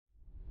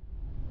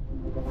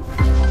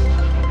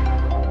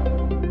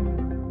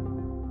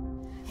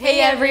Hey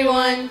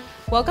everyone!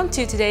 Welcome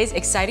to today's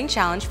exciting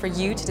challenge for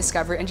you to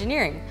discover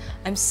engineering.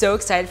 I'm so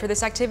excited for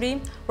this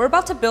activity. We're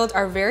about to build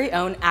our very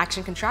own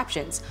action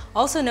contraptions,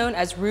 also known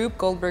as Rube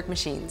Goldberg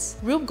machines.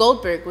 Rube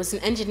Goldberg was an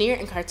engineer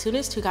and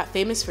cartoonist who got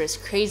famous for his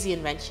crazy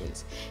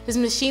inventions. His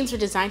machines were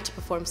designed to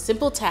perform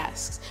simple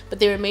tasks, but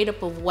they were made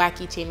up of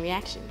wacky chain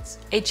reactions.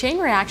 A chain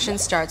reaction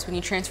starts when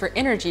you transfer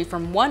energy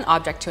from one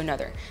object to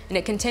another, and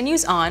it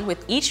continues on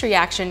with each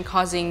reaction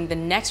causing the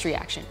next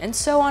reaction, and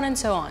so on,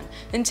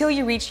 until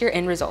you reach your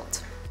end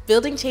result.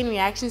 Building chain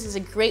reactions is a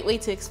great way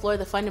to explore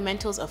the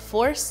fundamentals of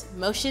force,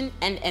 motion,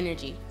 and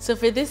energy. So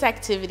for this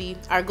activity,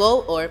 our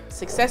goal or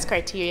success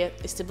criteria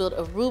is to build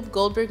a Rube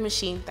Goldberg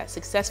machine that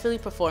successfully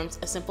performs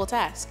a simple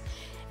task.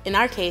 In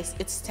our case,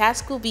 its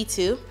task will be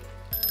to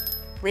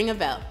ring a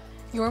bell.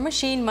 Your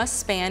machine must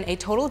span a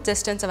total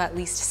distance of at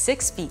least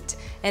 6 feet,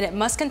 and it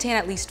must contain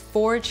at least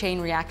 4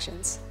 chain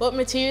reactions. What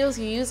materials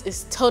you use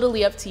is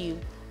totally up to you.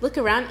 Look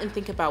around and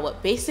think about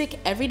what basic,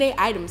 everyday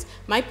items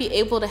might be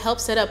able to help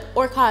set up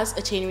or cause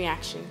a chain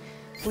reaction.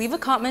 Leave a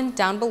comment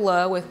down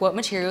below with what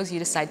materials you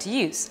decide to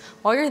use.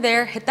 While you're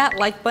there, hit that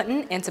like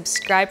button and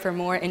subscribe for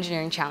more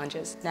engineering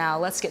challenges. Now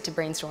let's get to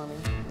brainstorming.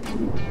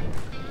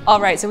 All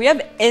right, so we have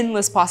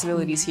endless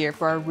possibilities here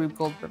for our Rube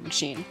Goldberg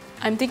machine.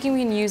 I'm thinking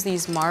we can use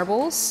these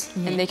marbles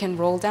and they can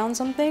roll down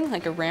something,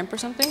 like a ramp or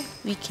something.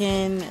 We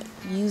can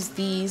use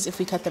these, if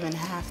we cut them in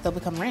half, they'll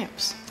become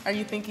ramps. Are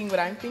you thinking what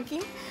I'm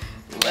thinking?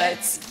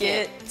 Let's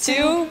get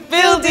to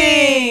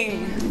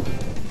building!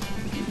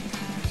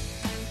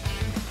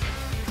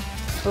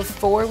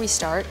 Before we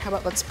start, how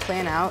about let's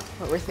plan out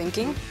what we're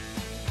thinking?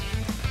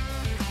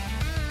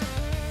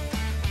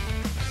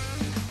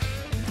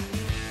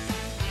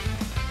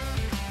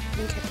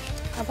 Okay,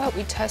 how about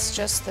we test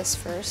just this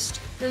first?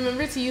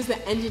 Remember to use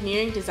the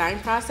engineering design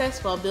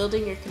process while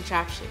building your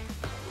contraption.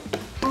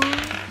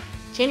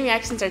 Chain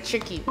reactions are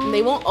tricky, and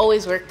they won't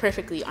always work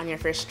perfectly on your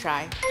first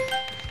try.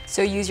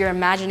 So use your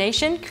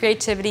imagination,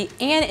 creativity,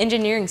 and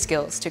engineering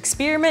skills to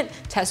experiment,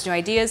 test new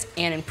ideas,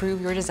 and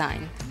improve your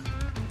design.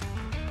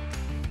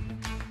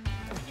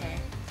 Okay.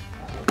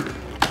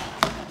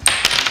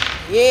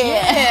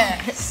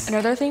 Yes!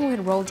 Another thing we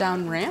could roll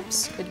down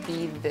ramps could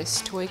be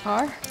this toy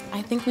car.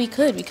 I think we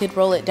could. We could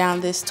roll it down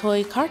this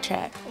toy car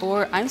track.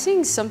 Or I'm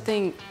seeing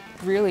something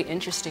really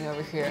interesting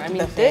over here. I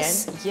mean,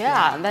 this,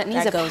 that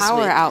needs a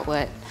power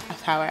outlet. A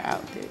power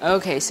outlet.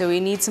 Okay, so we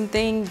need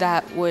something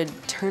that would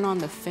turn on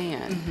the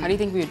fan. How do you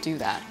think we would do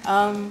that?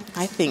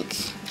 I think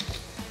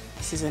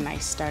this is a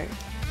nice start.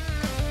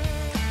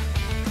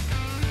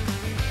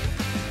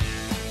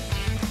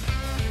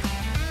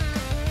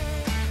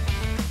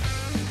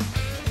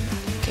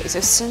 Okay,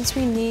 so since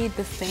we need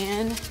the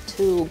fan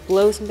to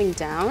blow something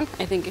down,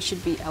 I think it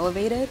should be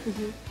elevated.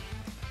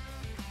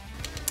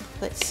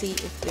 Let's see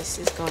if this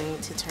is going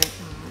to turn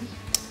on.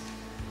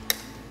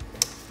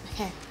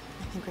 Okay,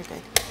 I think we're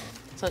good.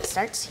 So it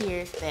starts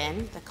here,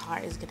 then the car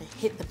is gonna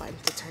hit the button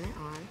to turn it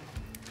on.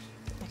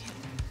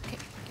 Okay,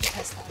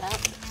 test that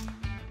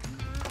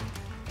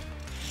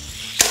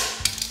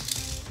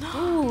out.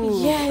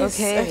 Ooh, yes,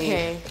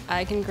 okay.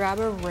 I can grab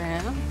a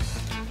ramp.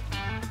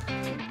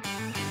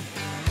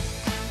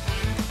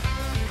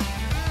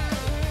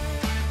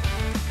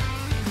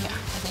 Yeah,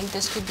 I think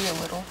this could be a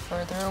little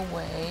further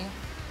away.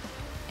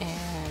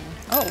 And,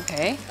 oh,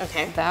 okay.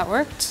 Okay. That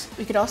worked.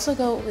 We could also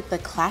go with the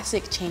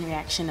classic chain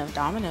reaction of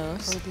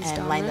dominoes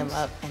and line them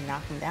up and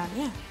knock them down.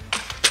 Yeah.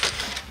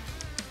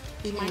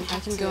 I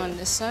can go on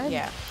this side?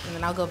 Yeah, and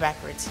then I'll go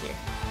backwards here.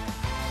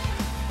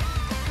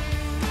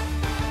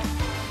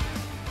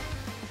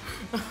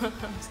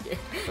 I'm scared.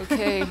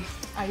 Okay.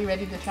 Are you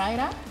ready to try it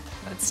out?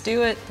 Let's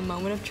do it. The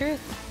moment of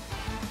truth.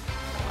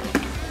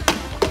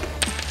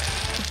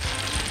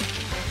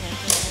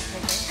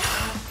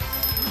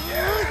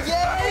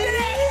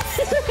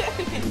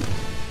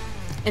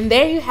 And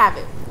there you have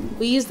it.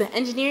 We used the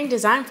engineering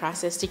design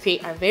process to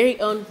create our very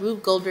own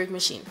Rube Goldberg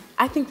machine.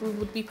 I think Rube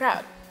would be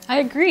proud. I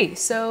agree.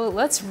 So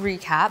let's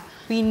recap.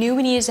 We knew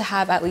we needed to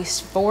have at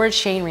least 4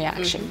 chain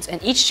reactions,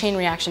 and each chain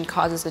reaction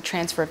causes the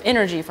transfer of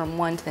energy from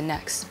one to the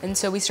next. And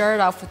so we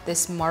started off with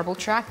this marble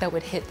track that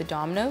would hit the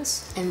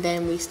dominoes. And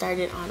then we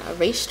started on a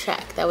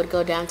racetrack that would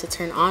go down to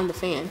turn on the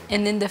fan.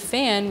 And then the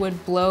fan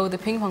would blow the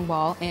ping pong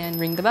ball and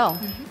ring the bell.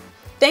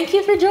 Thank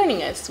you for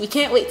joining us. We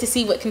can't wait to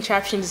see what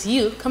contraptions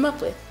you come up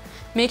with.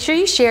 Make sure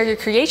you share your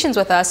creations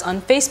with us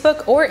on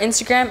Facebook or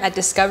Instagram at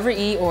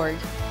discovery.org.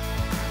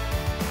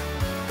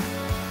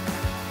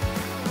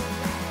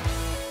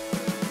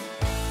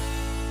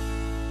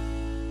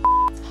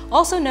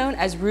 Also known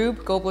as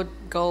Rube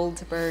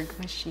Goldberg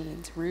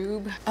machines.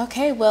 Rube.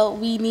 Okay, well,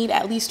 we need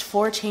at least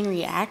 4 chain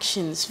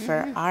reactions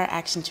for our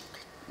action.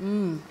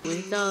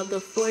 With all the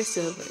force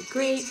of a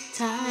great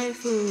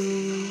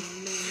typhoon,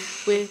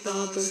 with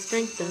all the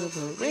strength of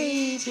a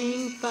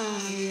raging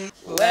fire,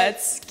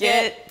 let's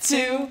get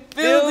to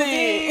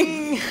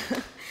building!